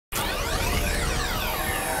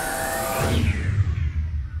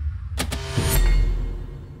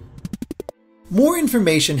More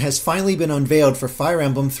information has finally been unveiled for Fire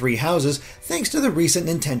Emblem Three Houses thanks to the recent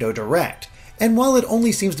Nintendo Direct. And while it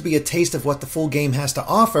only seems to be a taste of what the full game has to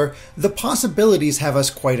offer, the possibilities have us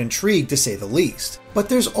quite intrigued to say the least. But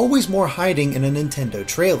there's always more hiding in a Nintendo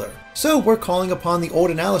trailer. So we're calling upon the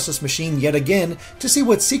old analysis machine yet again to see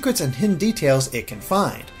what secrets and hidden details it can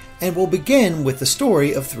find. And we'll begin with the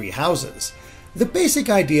story of Three Houses. The basic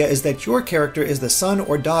idea is that your character is the son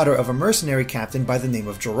or daughter of a mercenary captain by the name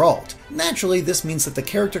of Geralt. Naturally, this means that the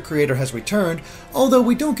character creator has returned, although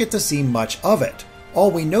we don't get to see much of it. All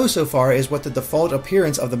we know so far is what the default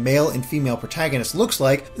appearance of the male and female protagonist looks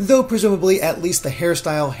like, though presumably at least the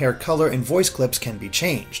hairstyle, hair color, and voice clips can be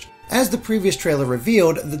changed. As the previous trailer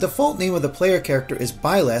revealed, the default name of the player character is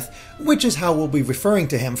Byleth, which is how we'll be referring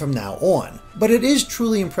to him from now on. But it is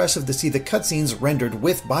truly impressive to see the cutscenes rendered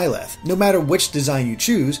with Byleth, no matter which design you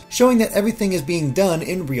choose, showing that everything is being done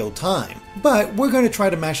in real time. But we're going to try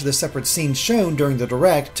to match the separate scenes shown during the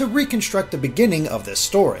Direct to reconstruct the beginning of this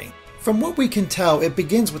story. From what we can tell, it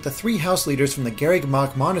begins with the three house leaders from the Garreg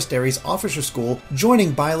Monastery's officer school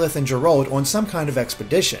joining Byleth and Geralt on some kind of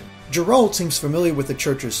expedition. Geralt seems familiar with the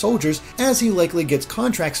church's soldiers, as he likely gets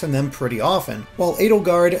contracts from them pretty often, while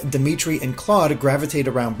Edelgard, Dimitri, and Claude gravitate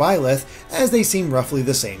around Byleth as they seem roughly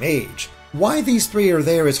the same age. Why these three are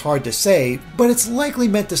there is hard to say, but it's likely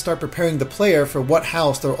meant to start preparing the player for what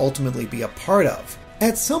house they'll ultimately be a part of.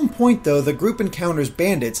 At some point though, the group encounters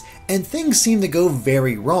bandits, and things seem to go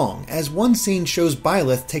very wrong, as one scene shows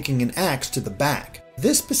Byleth taking an axe to the back.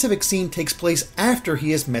 This specific scene takes place after he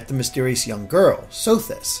has met the mysterious young girl,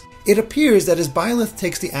 Sothis. It appears that as Byleth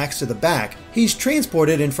takes the axe to the back, he's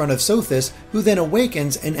transported in front of Sothis, who then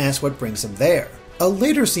awakens and asks what brings him there. A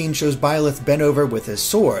later scene shows Byleth bent over with his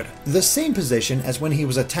sword, the same position as when he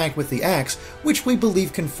was attacked with the axe, which we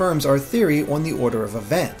believe confirms our theory on the order of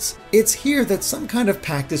events. It's here that some kind of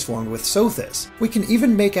pact is formed with Sothis. We can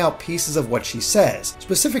even make out pieces of what she says,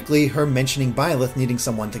 specifically her mentioning Byleth needing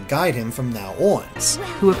someone to guide him from now on.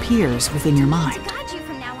 Who appears within your mind.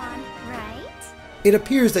 It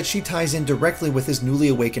appears that she ties in directly with his newly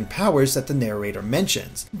awakened powers that the narrator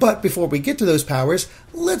mentions. But before we get to those powers,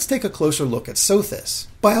 let's take a closer look at Sothis.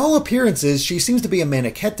 By all appearances, she seems to be a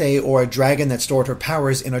Manakete, or a dragon that stored her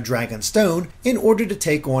powers in a dragon stone in order to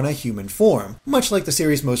take on a human form, much like the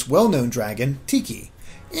series' most well-known dragon, Tiki.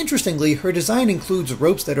 Interestingly, her design includes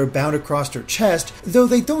ropes that are bound across her chest, though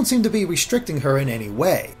they don't seem to be restricting her in any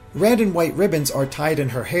way. Red and white ribbons are tied in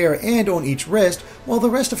her hair and on each wrist, while the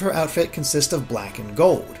rest of her outfit consists of black and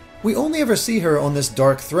gold. We only ever see her on this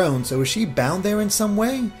dark throne, so is she bound there in some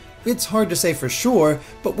way? It's hard to say for sure,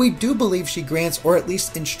 but we do believe she grants or at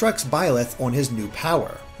least instructs Byleth on his new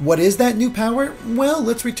power. What is that new power? Well,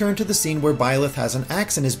 let's return to the scene where Byleth has an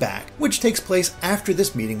axe in his back, which takes place after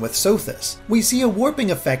this meeting with Sothis. We see a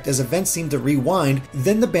warping effect as events seem to rewind,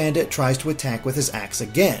 then the bandit tries to attack with his axe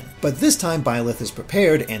again, but this time Byleth is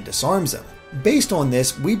prepared and disarms him. Based on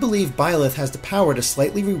this, we believe Byleth has the power to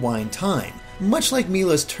slightly rewind time, much like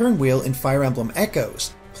Mila's turn wheel in Fire Emblem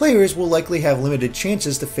Echoes. Players will likely have limited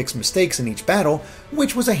chances to fix mistakes in each battle,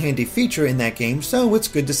 which was a handy feature in that game, so it's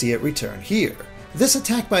good to see it return here. This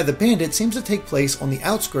attack by the bandit seems to take place on the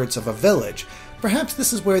outskirts of a village. Perhaps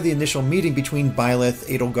this is where the initial meeting between Byleth,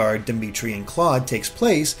 Edelgard, Dimitri, and Claude takes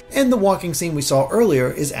place, and the walking scene we saw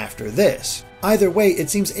earlier is after this. Either way, it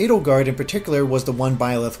seems Edelgard in particular was the one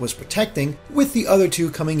Byleth was protecting, with the other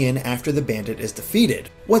two coming in after the bandit is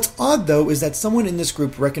defeated. What's odd though is that someone in this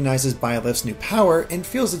group recognizes Byleth's new power and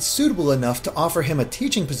feels it's suitable enough to offer him a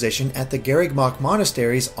teaching position at the Garreg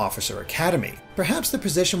Monastery's Officer Academy. Perhaps the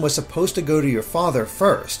position was supposed to go to your father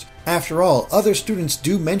first. After all, other students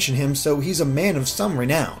do mention him, so he's a man of some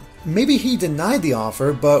renown. Maybe he denied the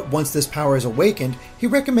offer, but once this power is awakened, he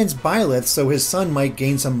recommends Byleth so his son might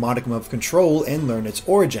gain some modicum of control and learn its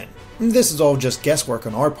origin. This is all just guesswork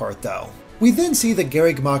on our part though. We then see the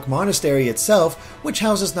Garreg Monastery itself, which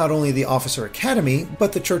houses not only the Officer Academy,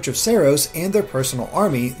 but the Church of Seiros and their personal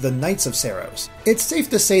army, the Knights of Seiros. It's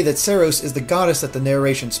safe to say that Seiros is the goddess that the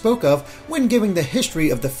narration spoke of when giving the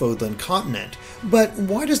history of the Fodlan continent. But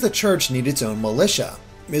why does the church need its own militia?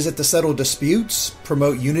 Is it to settle disputes,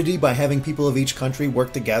 promote unity by having people of each country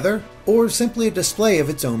work together, or simply a display of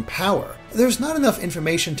its own power? There's not enough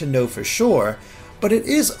information to know for sure, but it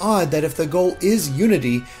is odd that if the goal is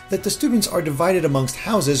unity, that the students are divided amongst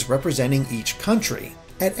houses representing each country.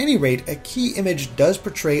 At any rate, a key image does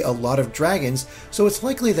portray a lot of dragons, so it's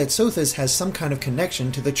likely that Sothis has some kind of connection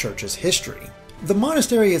to the church's history. The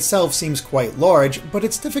monastery itself seems quite large, but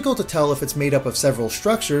it's difficult to tell if it's made up of several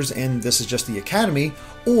structures and this is just the academy,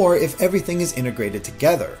 or if everything is integrated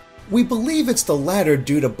together. We believe it's the latter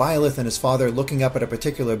due to Byleth and his father looking up at a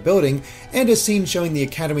particular building and a scene showing the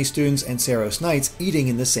Academy students and Seiros Knights eating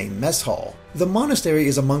in the same mess hall. The monastery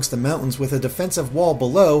is amongst the mountains with a defensive wall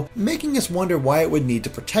below, making us wonder why it would need to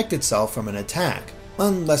protect itself from an attack.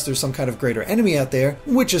 Unless there's some kind of greater enemy out there,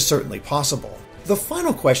 which is certainly possible. The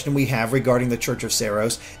final question we have regarding the Church of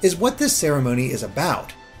Seiros is what this ceremony is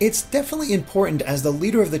about. It's definitely important as the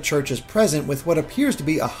leader of the church is present with what appears to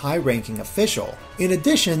be a high-ranking official. In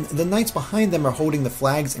addition, the knights behind them are holding the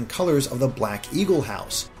flags and colors of the Black Eagle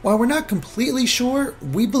House. While we're not completely sure,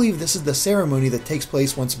 we believe this is the ceremony that takes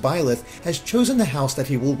place once Byleth has chosen the house that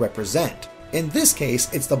he will represent. In this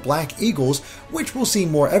case, it's the Black Eagles, which we'll see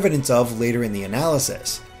more evidence of later in the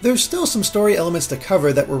analysis. There's still some story elements to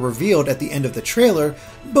cover that were revealed at the end of the trailer,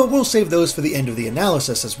 but we'll save those for the end of the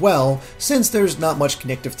analysis as well, since there's not much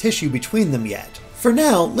connective tissue between them yet. For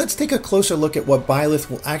now, let's take a closer look at what Byleth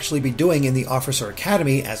will actually be doing in the Officer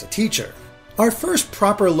Academy as a teacher. Our first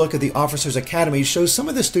proper look at the Officers Academy shows some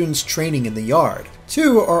of the students training in the yard.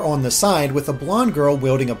 2 are on the side with a blonde girl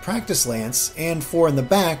wielding a practice lance, and 4 in the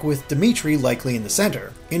back with Dimitri likely in the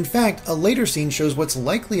center. In fact, a later scene shows what's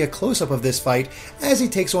likely a close-up of this fight as he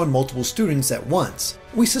takes on multiple students at once.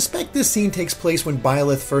 We suspect this scene takes place when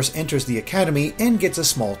Byleth first enters the academy and gets a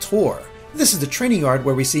small tour. This is the training yard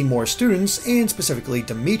where we see more students, and specifically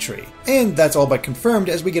Dimitri. And that's all but confirmed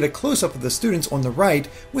as we get a close-up of the students on the right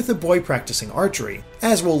with the boy practicing archery.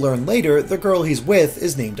 As we'll learn later, the girl he's with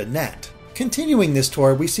is named Annette. Continuing this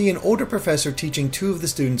tour, we see an older professor teaching 2 of the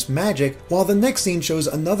students magic, while the next scene shows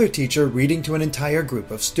another teacher reading to an entire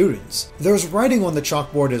group of students. There's writing on the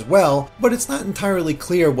chalkboard as well, but it's not entirely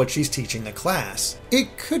clear what she's teaching the class.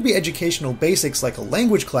 It could be educational basics like a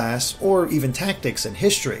language class, or even tactics and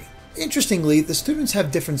history. Interestingly, the students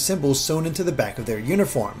have different symbols sewn into the back of their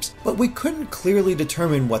uniforms, but we couldn't clearly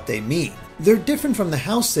determine what they mean. They're different from the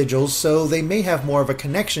house sigils, so they may have more of a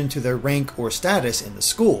connection to their rank or status in the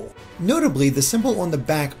school. Notably, the symbol on the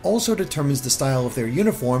back also determines the style of their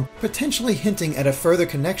uniform, potentially hinting at a further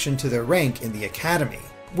connection to their rank in the academy.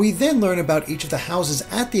 We then learn about each of the houses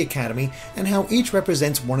at the academy and how each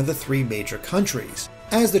represents one of the 3 major countries.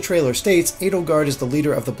 As the trailer states, Edelgard is the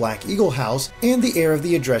leader of the Black Eagle House and the heir of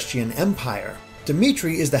the Adrestian Empire.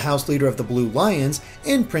 Dimitri is the house leader of the Blue Lions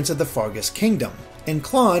and Prince of the Fargus Kingdom. And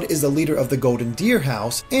Claude is the leader of the Golden Deer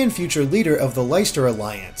House and future leader of the Leicester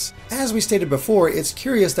Alliance. As we stated before, it's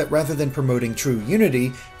curious that rather than promoting true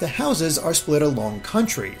unity, the houses are split along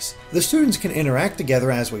countries. The students can interact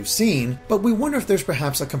together as we've seen, but we wonder if there's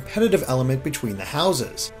perhaps a competitive element between the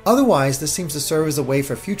houses. Otherwise, this seems to serve as a way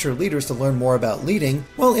for future leaders to learn more about leading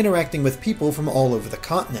while interacting with people from all over the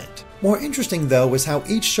continent. More interesting though is how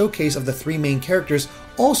each showcase of the 3 main characters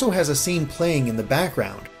also has a scene playing in the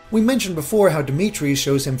background. We mentioned before how Dimitri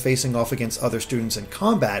shows him facing off against other students in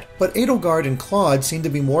combat, but Edelgard and Claude seem to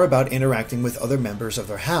be more about interacting with other members of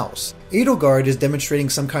their house. Edelgard is demonstrating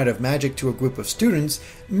some kind of magic to a group of students,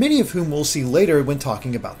 many of whom we'll see later when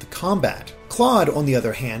talking about the combat. Claude, on the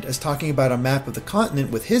other hand, is talking about a map of the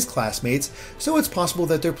continent with his classmates, so it's possible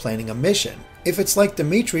that they're planning a mission. If it's like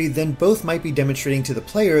Dimitri, then both might be demonstrating to the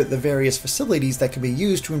player the various facilities that can be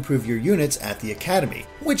used to improve your units at the academy,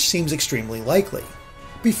 which seems extremely likely.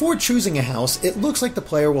 Before choosing a house, it looks like the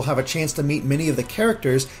player will have a chance to meet many of the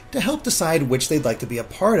characters to help decide which they'd like to be a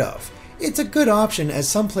part of. It's a good option as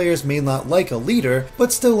some players may not like a leader,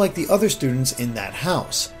 but still like the other students in that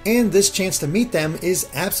house. And this chance to meet them is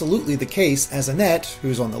absolutely the case as Annette,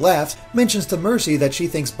 who's on the left, mentions to Mercy that she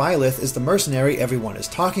thinks Byleth is the mercenary everyone is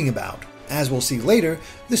talking about. As we'll see later,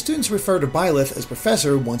 the students refer to Byleth as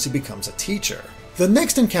professor once he becomes a teacher. The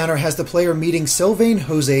next encounter has the player meeting Sylvain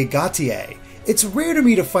Jose Gautier. It's rare to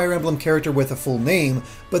meet a Fire Emblem character with a full name,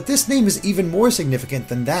 but this name is even more significant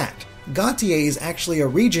than that. Gautier is actually a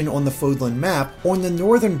region on the Fodlan map on the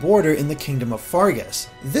northern border in the Kingdom of Fargus.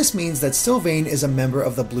 This means that Sylvain is a member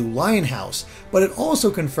of the Blue Lion House, but it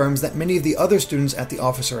also confirms that many of the other students at the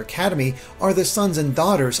Officer Academy are the sons and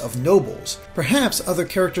daughters of nobles. Perhaps other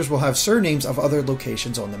characters will have surnames of other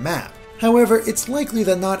locations on the map. However, it's likely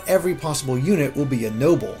that not every possible unit will be a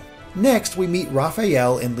noble. Next, we meet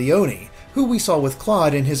Raphael and Leone, who we saw with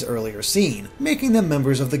Claude in his earlier scene, making them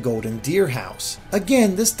members of the Golden Deer House.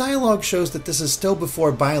 Again, this dialogue shows that this is still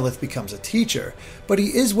before Byleth becomes a teacher, but he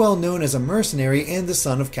is well known as a mercenary and the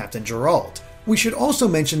son of Captain Geralt. We should also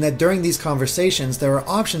mention that during these conversations there are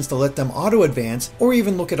options to let them auto-advance or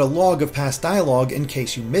even look at a log of past dialogue in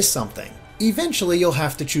case you miss something. Eventually you'll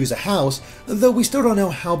have to choose a house, though we still don't know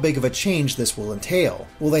how big of a change this will entail.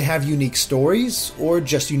 Will they have unique stories, or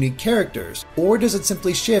just unique characters? Or does it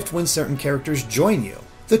simply shift when certain characters join you?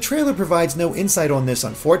 The trailer provides no insight on this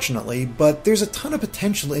unfortunately, but there's a ton of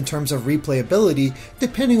potential in terms of replayability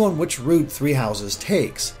depending on which route Three Houses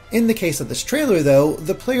takes. In the case of this trailer though,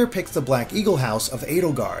 the player picks the Black Eagle House of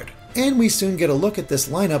Edelgard. And we soon get a look at this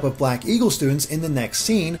lineup of Black Eagle students in the next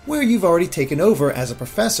scene where you've already taken over as a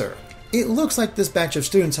professor. It looks like this batch of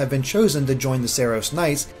students have been chosen to join the Saros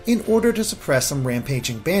Knights in order to suppress some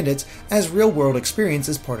rampaging bandits as real-world experience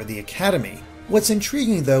as part of the Academy. What's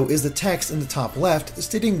intriguing though is the text in the top left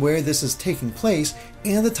stating where this is taking place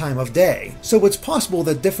and the time of day, so it's possible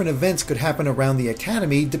that different events could happen around the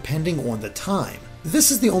Academy depending on the time. This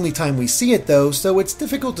is the only time we see it though, so it's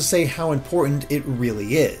difficult to say how important it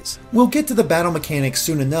really is. We'll get to the battle mechanics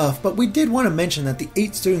soon enough, but we did want to mention that the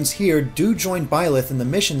 8 students here do join Byleth in the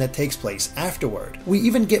mission that takes place afterward. We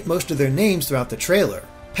even get most of their names throughout the trailer.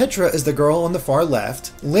 Petra is the girl on the far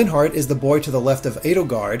left, Linhardt is the boy to the left of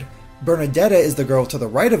Edelgard, Bernadetta is the girl to the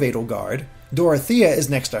right of Edelgard, Dorothea is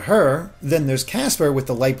next to her, then there's Caspar with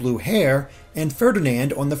the light blue hair, and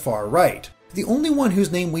Ferdinand on the far right. The only one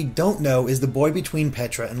whose name we don't know is the boy between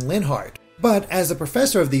Petra and Linhardt. But as a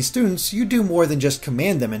professor of these students, you do more than just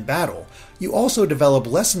command them in battle. You also develop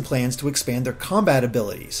lesson plans to expand their combat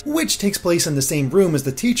abilities, which takes place in the same room as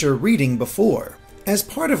the teacher reading before. As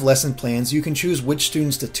part of lesson plans, you can choose which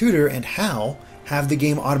students to tutor and how, have the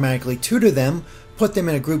game automatically tutor them, put them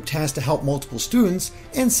in a group task to help multiple students,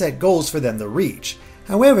 and set goals for them to reach.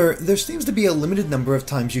 However, there seems to be a limited number of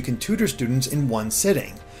times you can tutor students in one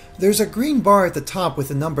sitting. There's a green bar at the top with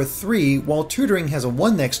the number 3, while tutoring has a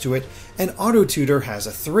 1 next to it, and auto-tutor has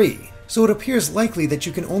a 3. So it appears likely that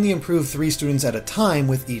you can only improve 3 students at a time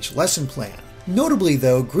with each lesson plan. Notably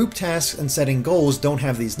though, group tasks and setting goals don't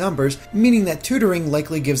have these numbers, meaning that tutoring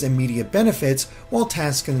likely gives immediate benefits, while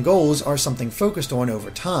tasks and goals are something focused on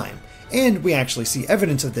over time. And we actually see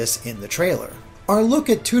evidence of this in the trailer. Our look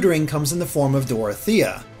at tutoring comes in the form of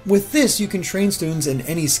Dorothea. With this, you can train students in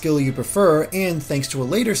any skill you prefer, and thanks to a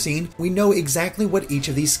later scene, we know exactly what each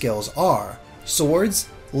of these skills are. Swords,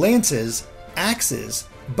 lances, axes,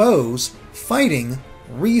 bows, fighting,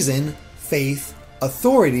 reason, faith,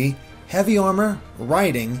 authority, heavy armor,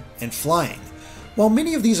 riding, and flying. While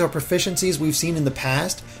many of these are proficiencies we've seen in the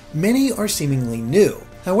past, many are seemingly new.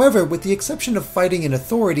 However, with the exception of fighting and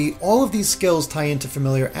authority, all of these skills tie into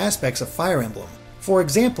familiar aspects of Fire Emblem. For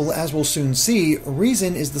example, as we'll soon see,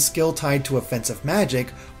 Reason is the skill tied to offensive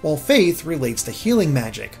magic, while Faith relates to healing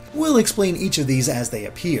magic. We'll explain each of these as they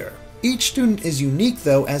appear. Each student is unique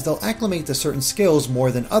though, as they'll acclimate to certain skills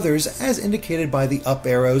more than others, as indicated by the up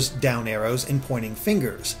arrows, down arrows, and pointing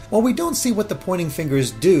fingers. While we don't see what the pointing fingers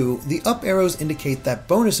do, the up arrows indicate that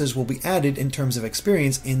bonuses will be added in terms of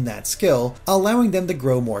experience in that skill, allowing them to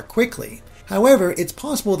grow more quickly. However, it's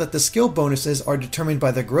possible that the skill bonuses are determined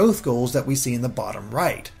by the growth goals that we see in the bottom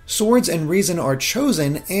right. Swords and Reason are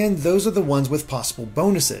chosen, and those are the ones with possible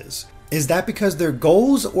bonuses. Is that because they're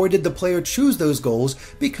goals, or did the player choose those goals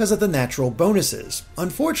because of the natural bonuses?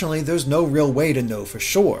 Unfortunately, there's no real way to know for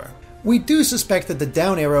sure. We do suspect that the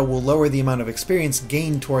down arrow will lower the amount of experience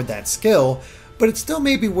gained toward that skill, but it still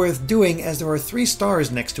may be worth doing as there are 3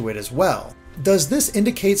 stars next to it as well. Does this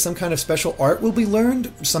indicate some kind of special art will be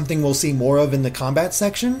learned, something we'll see more of in the combat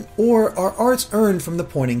section, or are arts earned from the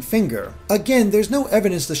pointing finger? Again, there's no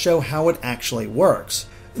evidence to show how it actually works.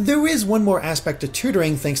 There is one more aspect to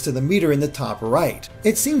tutoring thanks to the meter in the top right.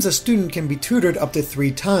 It seems a student can be tutored up to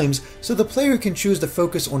 3 times, so the player can choose to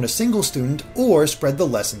focus on a single student or spread the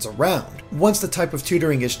lessons around. Once the type of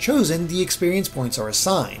tutoring is chosen, the experience points are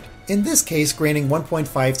assigned. In this case, granting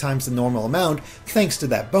 1.5 times the normal amount thanks to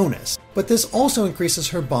that bonus. But this also increases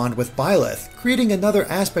her bond with Byleth, creating another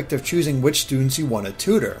aspect of choosing which students you want to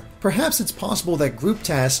tutor. Perhaps it's possible that group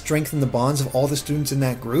tasks strengthen the bonds of all the students in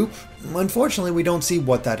that group? Unfortunately, we don't see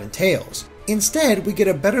what that entails. Instead, we get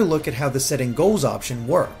a better look at how the setting goals option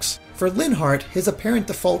works. For Linhardt, his apparent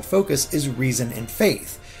default focus is Reason and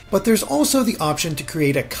Faith. But there's also the option to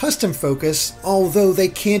create a custom focus, although they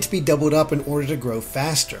can't be doubled up in order to grow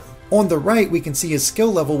faster. On the right, we can see his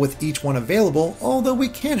skill level with each one available, although we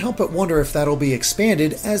can't help but wonder if that'll be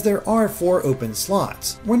expanded, as there are 4 open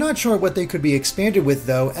slots. We're not sure what they could be expanded with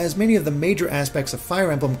though, as many of the major aspects of Fire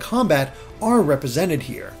Emblem combat are represented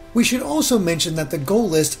here. We should also mention that the goal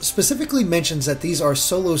list specifically mentions that these are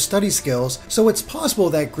solo study skills, so it's possible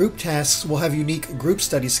that group tasks will have unique group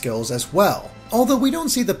study skills as well. Although we don't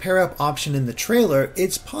see the pair-up option in the trailer,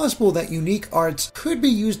 it's possible that unique arts could be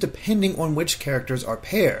used depending on which characters are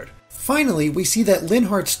paired. Finally, we see that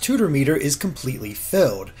Linhardt's tutor meter is completely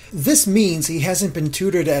filled. This means he hasn't been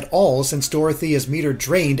tutored at all since Dorothea's meter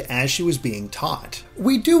drained as she was being taught.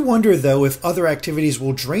 We do wonder though if other activities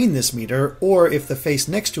will drain this meter, or if the face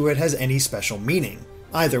next to it has any special meaning.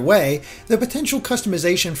 Either way, the potential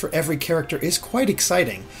customization for every character is quite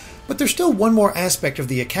exciting, but there's still one more aspect of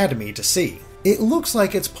the Academy to see. It looks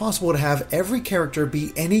like it's possible to have every character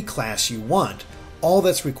be any class you want. All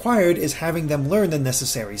that's required is having them learn the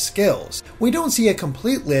necessary skills. We don't see a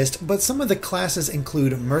complete list, but some of the classes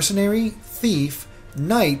include Mercenary, Thief,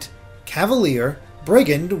 Knight, Cavalier,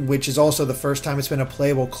 Brigand, which is also the first time it's been a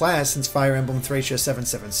playable class since Fire Emblem Thracia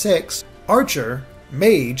 776, Archer,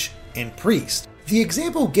 Mage, and Priest. The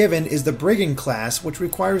example given is the Brigand class, which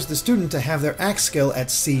requires the student to have their axe skill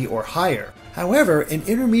at C or higher. However, an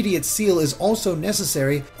intermediate seal is also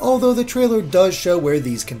necessary, although the trailer does show where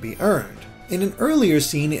these can be earned. In an earlier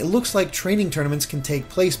scene, it looks like training tournaments can take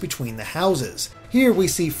place between the houses. Here we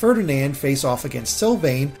see Ferdinand face off against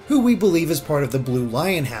Sylvain, who we believe is part of the Blue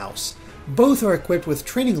Lion House. Both are equipped with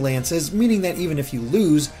training lances, meaning that even if you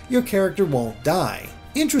lose, your character won't die.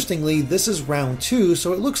 Interestingly, this is round 2,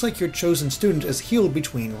 so it looks like your chosen student is healed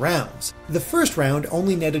between rounds. The first round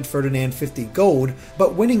only netted Ferdinand 50 gold,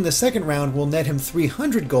 but winning the second round will net him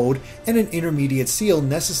 300 gold and an intermediate seal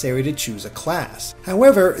necessary to choose a class.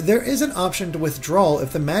 However, there is an option to withdraw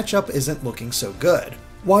if the matchup isn't looking so good.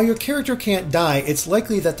 While your character can't die, it's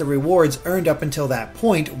likely that the rewards earned up until that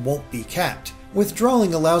point won't be capped.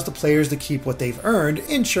 Withdrawing allows the players to keep what they've earned,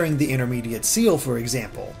 ensuring the intermediate seal, for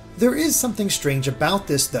example. There is something strange about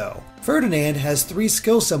this though. Ferdinand has 3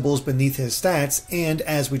 skill symbols beneath his stats, and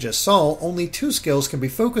as we just saw, only 2 skills can be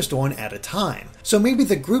focused on at a time. So maybe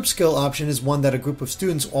the group skill option is one that a group of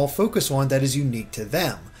students all focus on that is unique to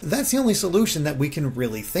them. That's the only solution that we can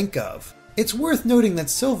really think of. It's worth noting that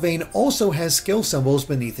Sylvain also has skill symbols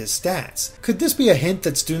beneath his stats. Could this be a hint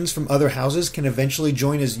that students from other houses can eventually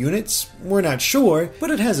join his units? We're not sure, but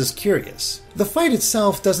it has us curious. The fight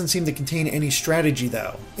itself doesn't seem to contain any strategy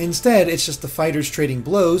though. Instead, it's just the fighters trading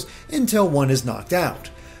blows until one is knocked out.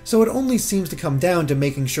 So it only seems to come down to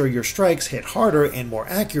making sure your strikes hit harder and more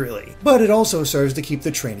accurately, but it also serves to keep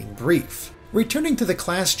the training brief. Returning to the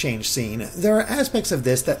class change scene, there are aspects of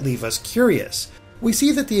this that leave us curious. We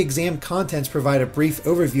see that the exam contents provide a brief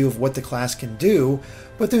overview of what the class can do,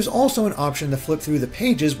 but there's also an option to flip through the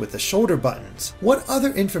pages with the shoulder buttons. What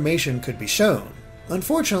other information could be shown?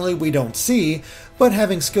 Unfortunately, we don't see, but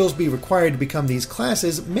having skills be required to become these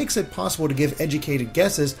classes makes it possible to give educated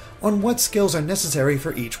guesses on what skills are necessary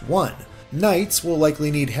for each one. Knights will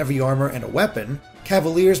likely need heavy armor and a weapon,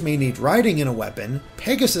 Cavaliers may need riding and a weapon,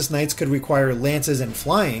 Pegasus Knights could require lances and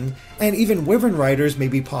flying, and even Wyvern Riders may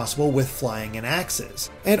be possible with flying and axes.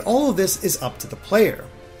 And all of this is up to the player.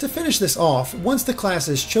 To finish this off, once the class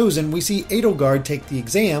is chosen, we see Edelgard take the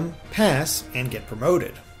exam, pass, and get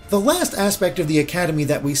promoted. The last aspect of the Academy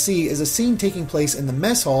that we see is a scene taking place in the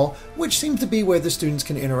mess hall, which seems to be where the students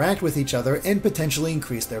can interact with each other and potentially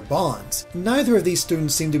increase their bonds. Neither of these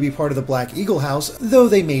students seem to be part of the Black Eagle House, though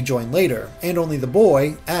they may join later, and only the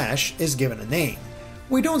boy, Ash, is given a name.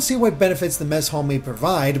 We don't see what benefits the mess hall may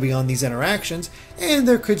provide beyond these interactions, and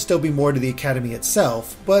there could still be more to the Academy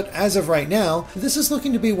itself, but as of right now, this is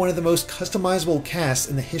looking to be one of the most customizable casts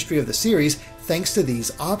in the history of the series thanks to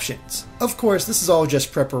these options. Of course, this is all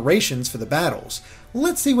just preparations for the battles.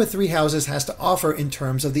 Let's see what Three Houses has to offer in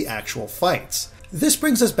terms of the actual fights. This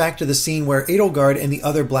brings us back to the scene where Edelgard and the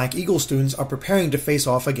other Black Eagle students are preparing to face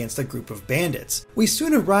off against a group of bandits. We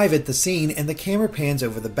soon arrive at the scene and the camera pans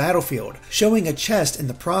over the battlefield, showing a chest in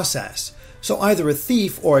the process. So either a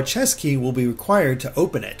thief or a chest key will be required to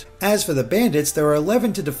open it. As for the bandits, there are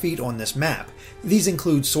 11 to defeat on this map. These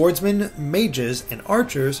include swordsmen, mages, and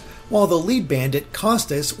archers, while the lead bandit,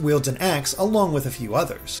 Costas, wields an axe along with a few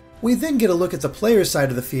others. We then get a look at the player's side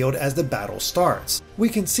of the field as the battle starts. We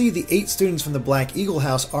can see the 8 students from the Black Eagle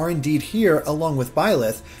House are indeed here along with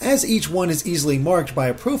Byleth, as each one is easily marked by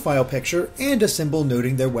a profile picture and a symbol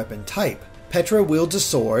noting their weapon type. Petra wields a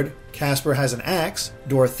sword, Casper has an axe,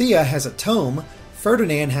 Dorothea has a tome,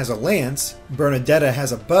 Ferdinand has a lance, Bernadetta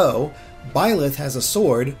has a bow, Byleth has a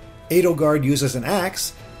sword, Edelgard uses an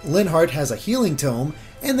axe, Linhardt has a healing tome,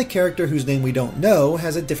 and the character whose name we don't know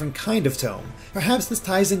has a different kind of tome. Perhaps this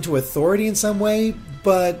ties into authority in some way,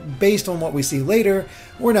 but based on what we see later,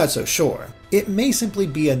 we're not so sure. It may simply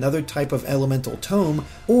be another type of elemental tome,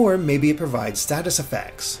 or maybe it provides status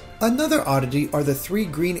effects. Another oddity are the 3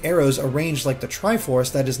 green arrows arranged like the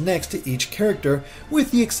Triforce that is next to each character,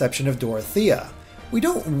 with the exception of Dorothea. We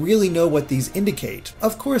don't really know what these indicate.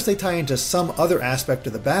 Of course they tie into some other aspect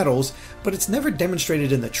of the battles, but it's never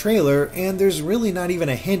demonstrated in the trailer, and there's really not even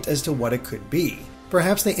a hint as to what it could be.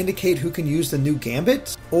 Perhaps they indicate who can use the new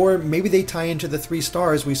gambit? Or maybe they tie into the 3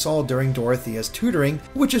 stars we saw during Dorothea's tutoring,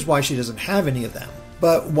 which is why she doesn't have any of them.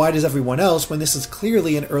 But why does everyone else when this is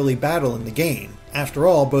clearly an early battle in the game? After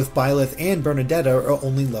all, both Byleth and Bernadetta are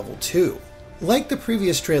only level 2. Like the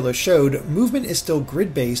previous trailer showed, movement is still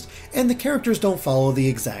grid-based and the characters don't follow the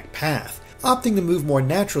exact path, opting to move more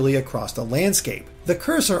naturally across the landscape. The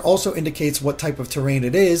cursor also indicates what type of terrain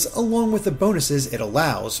it is, along with the bonuses it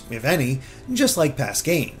allows, if any, just like past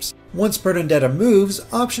games. Once Bernadetta moves,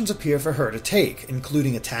 options appear for her to take,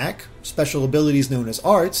 including attack, special abilities known as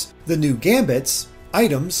arts, the new gambits,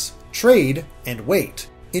 items, trade, and wait.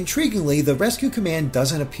 Intriguingly, the rescue command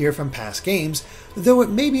doesn't appear from past games, though it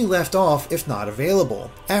may be left off if not available.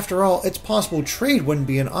 After all, it's possible trade wouldn't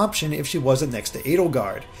be an option if she wasn't next to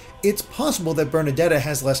Edelgard. It's possible that Bernadetta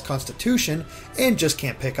has less constitution and just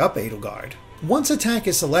can't pick up Edelgard. Once attack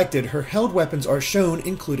is selected, her held weapons are shown,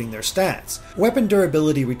 including their stats. Weapon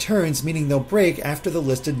durability returns, meaning they'll break after the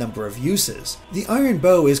listed number of uses. The iron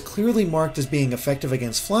bow is clearly marked as being effective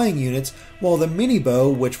against flying units, while the mini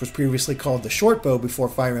bow, which was previously called the short bow before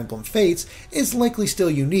Fire Emblem Fates, is likely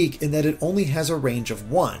still unique in that it only has a range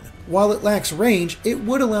of 1. While it lacks range, it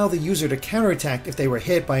would allow the user to counterattack if they were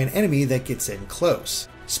hit by an enemy that gets in close.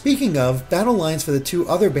 Speaking of, battle lines for the 2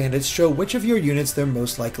 other bandits show which of your units they're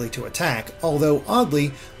most likely to attack, although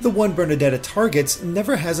oddly, the one Bernadetta targets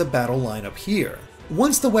never has a battle line up here.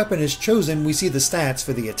 Once the weapon is chosen, we see the stats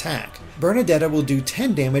for the attack. Bernadetta will do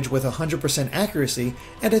 10 damage with 100% accuracy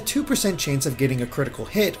and a 2% chance of getting a critical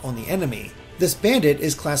hit on the enemy. This bandit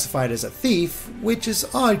is classified as a thief, which is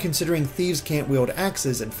odd considering thieves can't wield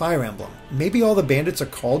axes in Fire Emblem. Maybe all the bandits are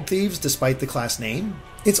called thieves despite the class name?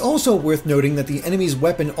 It's also worth noting that the enemy's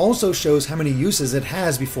weapon also shows how many uses it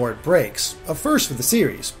has before it breaks, a first for the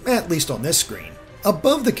series, at least on this screen.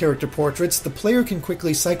 Above the character portraits, the player can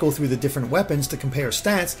quickly cycle through the different weapons to compare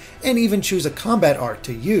stats and even choose a combat art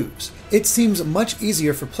to use. It seems much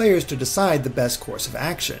easier for players to decide the best course of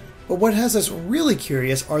action. But what has us really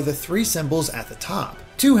curious are the 3 symbols at the top.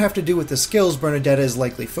 2 have to do with the skills Bernadetta is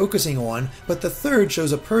likely focusing on, but the third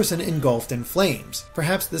shows a person engulfed in flames.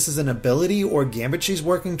 Perhaps this is an ability or gambit she's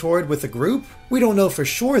working toward with the group? We don't know for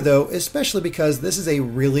sure though, especially because this is a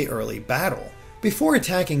really early battle. Before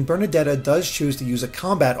attacking, Bernadetta does choose to use a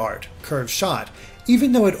combat art, Curved Shot,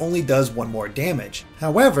 even though it only does 1 more damage.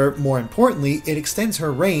 However, more importantly, it extends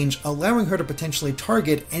her range, allowing her to potentially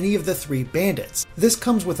target any of the 3 bandits. This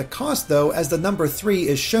comes with a cost though, as the number 3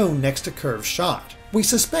 is shown next to Curved Shot. We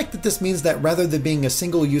suspect that this means that rather than being a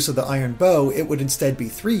single use of the iron bow, it would instead be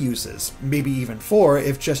 3 uses, maybe even 4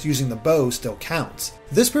 if just using the bow still counts.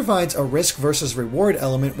 This provides a risk versus reward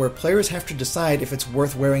element where players have to decide if it's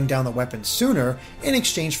worth wearing down the weapon sooner in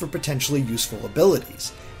exchange for potentially useful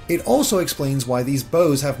abilities. It also explains why these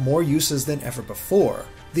bows have more uses than ever before.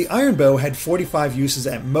 The iron bow had 45 uses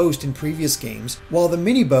at most in previous games, while the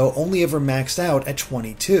mini bow only ever maxed out at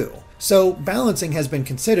 22. So balancing has been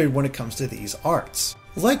considered when it comes to these arts.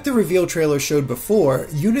 Like the reveal trailer showed before,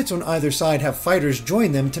 units on either side have fighters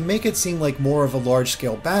join them to make it seem like more of a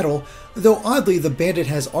large-scale battle, though oddly the bandit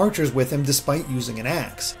has archers with him despite using an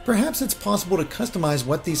axe. Perhaps it's possible to customize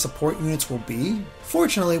what these support units will be?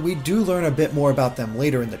 Fortunately, we do learn a bit more about them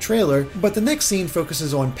later in the trailer, but the next scene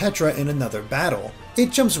focuses on Petra in another battle.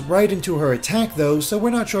 It jumps right into her attack though, so we're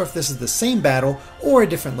not sure if this is the same battle or a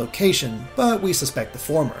different location, but we suspect the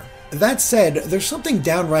former. That said, there's something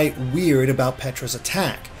downright weird about Petra's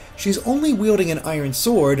attack. She's only wielding an iron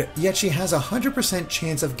sword, yet she has a 100%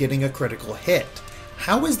 chance of getting a critical hit.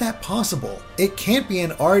 How is that possible? It can't be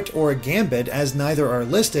an art or a gambit, as neither are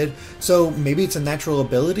listed, so maybe it's a natural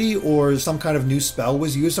ability or some kind of new spell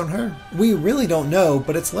was used on her? We really don't know,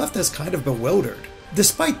 but it's left us kind of bewildered.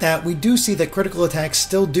 Despite that, we do see that critical attacks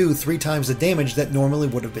still do 3 times the damage that normally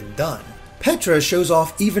would have been done. Petra shows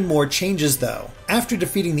off even more changes though. After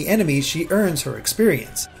defeating the enemy, she earns her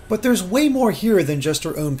experience. But there's way more here than just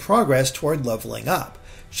her own progress toward leveling up.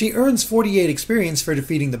 She earns 48 experience for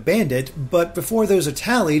defeating the bandit, but before those are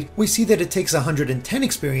tallied, we see that it takes 110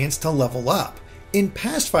 experience to level up. In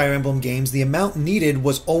past Fire Emblem games, the amount needed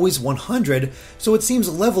was always 100, so it seems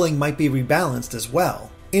leveling might be rebalanced as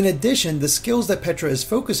well. In addition, the skills that Petra is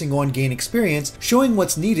focusing on gain experience, showing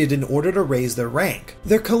what's needed in order to raise their rank.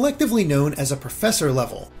 They're collectively known as a professor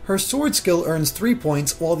level. Her sword skill earns 3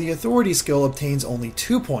 points, while the authority skill obtains only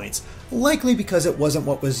 2 points, likely because it wasn't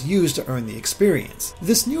what was used to earn the experience.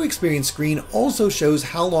 This new experience screen also shows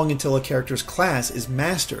how long until a character's class is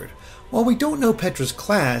mastered. While we don't know Petra's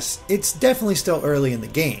class, it's definitely still early in the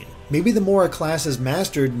game. Maybe the more a class is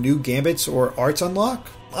mastered, new gambits or arts unlock?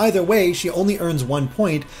 Either way, she only earns 1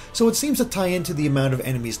 point, so it seems to tie into the amount of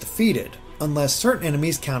enemies defeated, unless certain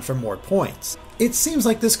enemies count for more points. It seems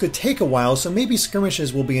like this could take a while, so maybe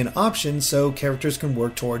skirmishes will be an option so characters can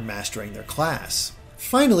work toward mastering their class.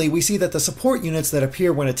 Finally, we see that the support units that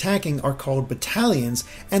appear when attacking are called battalions,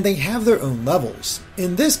 and they have their own levels.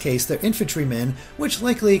 In this case, they're infantrymen, which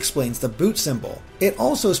likely explains the boot symbol. It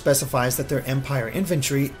also specifies that they're Empire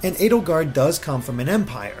infantry, and Edelgard does come from an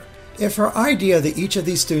empire. If our idea that each of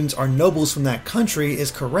these students are nobles from that country is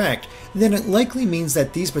correct, then it likely means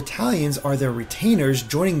that these battalions are their retainers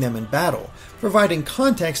joining them in battle, providing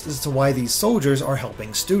context as to why these soldiers are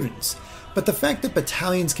helping students. But the fact that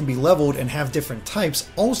battalions can be leveled and have different types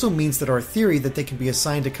also means that our theory that they can be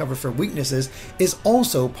assigned to cover for weaknesses is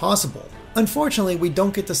also possible. Unfortunately, we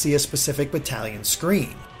don't get to see a specific battalion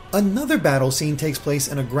screen. Another battle scene takes place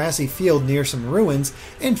in a grassy field near some ruins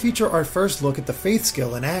and feature our first look at the faith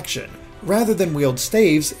skill in action. Rather than wield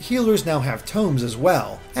staves, healers now have tomes as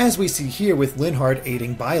well, as we see here with Linhard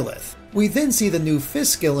aiding Byleth. We then see the new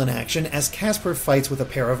fist skill in action as Casper fights with a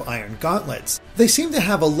pair of iron gauntlets. They seem to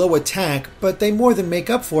have a low attack, but they more than make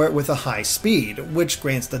up for it with a high speed, which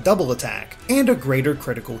grants the double attack, and a greater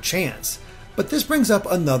critical chance. But this brings up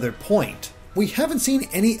another point. We haven't seen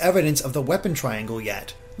any evidence of the weapon triangle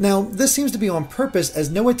yet. Now, this seems to be on purpose as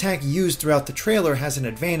no attack used throughout the trailer has an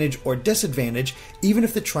advantage or disadvantage even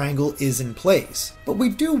if the triangle is in place. But we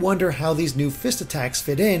do wonder how these new fist attacks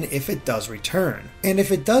fit in if it does return. And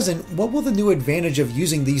if it doesn't, what will the new advantage of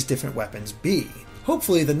using these different weapons be?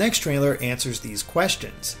 Hopefully the next trailer answers these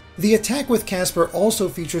questions. The attack with Casper also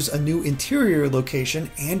features a new interior location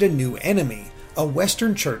and a new enemy, a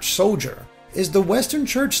Western Church soldier. Is the Western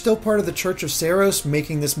Church still part of the Church of Saros,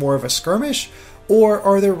 making this more of a skirmish? Or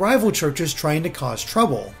are there rival churches trying to cause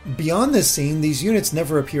trouble? Beyond this scene, these units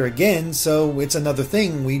never appear again, so it's another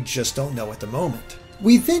thing we just don't know at the moment.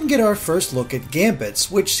 We then get our first look at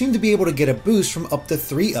Gambits, which seem to be able to get a boost from up to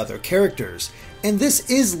 3 other characters. And this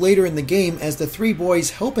is later in the game, as the 3 boys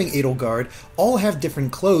helping Edelgard all have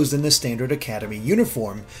different clothes than the standard Academy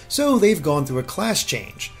uniform, so they've gone through a class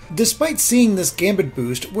change. Despite seeing this Gambit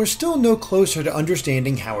boost, we're still no closer to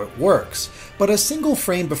understanding how it works, but a single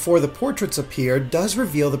frame before the portraits appear does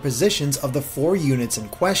reveal the positions of the 4 units in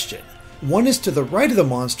question. One is to the right of the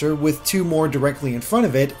monster, with 2 more directly in front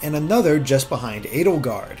of it, and another just behind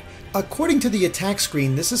Edelgard. According to the attack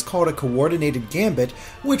screen, this is called a coordinated gambit,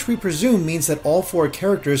 which we presume means that all 4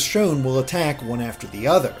 characters shown will attack one after the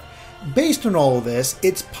other. Based on all of this,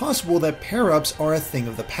 it's possible that pair-ups are a thing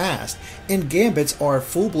of the past, and gambits are a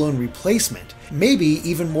full-blown replacement. Maybe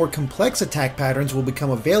even more complex attack patterns will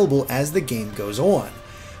become available as the game goes on.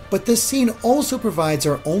 But this scene also provides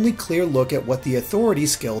our only clear look at what the authority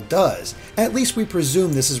skill does. At least we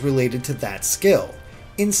presume this is related to that skill.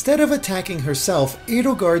 Instead of attacking herself,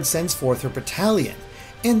 Edelgard sends forth her battalion,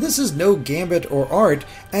 and this is no gambit or art,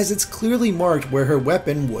 as it's clearly marked where her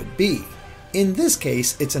weapon would be. In this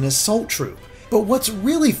case, it's an assault troop. But what's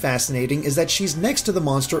really fascinating is that she's next to the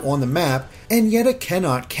monster on the map, and yet it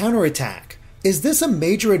cannot counterattack. Is this a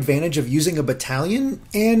major advantage of using a battalion?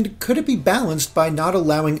 And could it be balanced by not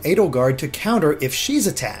allowing Edelgard to counter if she's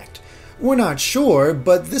attacked? We're not sure,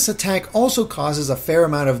 but this attack also causes a fair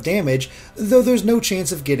amount of damage, though there's no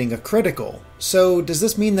chance of getting a critical. So does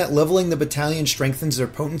this mean that leveling the battalion strengthens their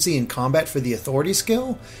potency in combat for the authority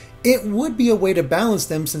skill? It would be a way to balance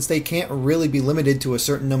them, since they can't really be limited to a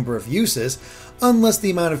certain number of uses, unless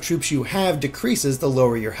the amount of troops you have decreases the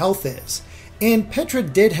lower your health is. And Petra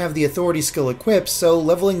did have the authority skill equipped, so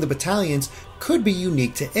leveling the battalions could be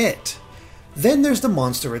unique to it. Then there's the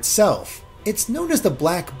monster itself. It's known as the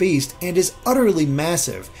Black Beast and is utterly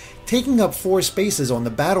massive, taking up 4 spaces on the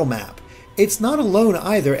battle map. It's not alone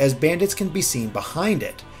either, as bandits can be seen behind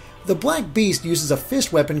it. The Black Beast uses a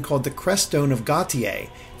fist weapon called the Creststone of Gautier,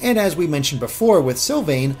 and as we mentioned before with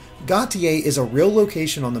Sylvain, Gautier is a real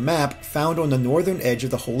location on the map found on the northern edge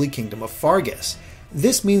of the Holy Kingdom of Fargus.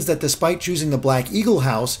 This means that despite choosing the Black Eagle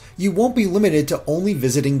House, you won't be limited to only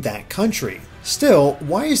visiting that country. Still,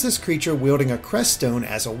 why is this creature wielding a Creststone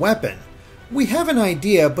as a weapon? We have an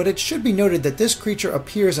idea, but it should be noted that this creature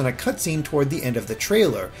appears in a cutscene toward the end of the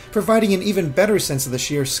trailer, providing an even better sense of the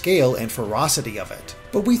sheer scale and ferocity of it.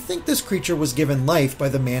 But we think this creature was given life by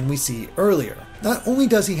the man we see earlier. Not only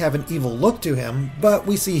does he have an evil look to him, but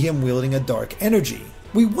we see him wielding a dark energy.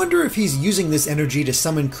 We wonder if he's using this energy to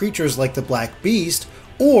summon creatures like the Black Beast,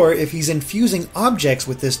 or if he's infusing objects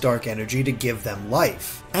with this dark energy to give them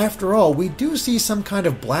life. After all, we do see some kind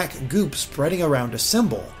of black goop spreading around a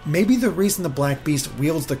symbol. Maybe the reason the Black Beast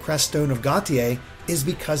wields the Creststone of Gautier is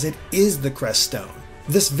because it is the Creststone.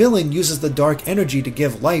 This villain uses the dark energy to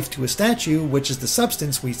give life to a statue, which is the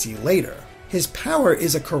substance we see later. His power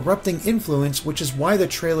is a corrupting influence, which is why the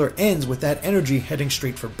trailer ends with that energy heading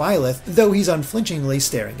straight for Byleth, though he's unflinchingly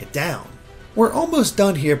staring it down. We're almost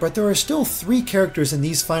done here, but there are still 3 characters in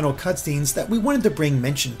these final cutscenes that we wanted to bring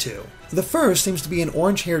mention to. The first seems to be an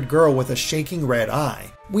orange-haired girl with a shaking red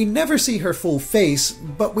eye. We never see her full face,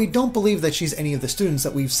 but we don't believe that she's any of the students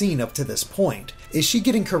that we've seen up to this point. Is she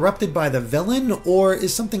getting corrupted by the villain, or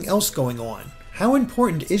is something else going on? How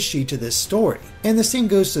important is she to this story? And the same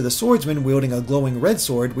goes to the swordsman wielding a glowing red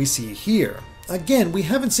sword we see here. Again, we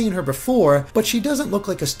haven't seen her before, but she doesn't look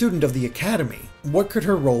like a student of the academy. What could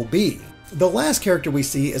her role be? The last character we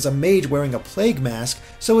see is a mage wearing a plague mask,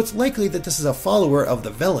 so it's likely that this is a follower of the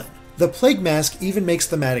villain. The plague mask even makes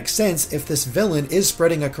thematic sense if this villain is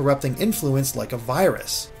spreading a corrupting influence like a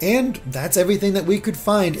virus. And that's everything that we could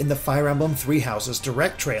find in the Fire Emblem Three Houses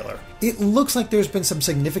Direct trailer. It looks like there's been some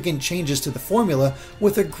significant changes to the formula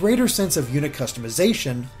with a greater sense of unit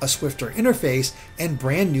customization, a swifter interface, and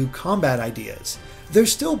brand new combat ideas.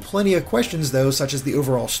 There's still plenty of questions though, such as the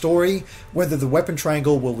overall story, whether the weapon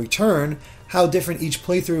triangle will return, how different each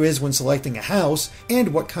playthrough is when selecting a house,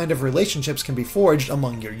 and what kind of relationships can be forged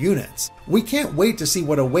among your units. We can't wait to see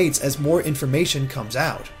what awaits as more information comes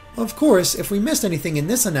out. Of course, if we missed anything in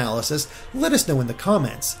this analysis, let us know in the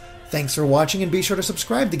comments. Thanks for watching, and be sure to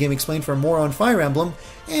subscribe to GameXplain for more on Fire Emblem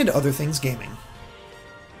and other things gaming.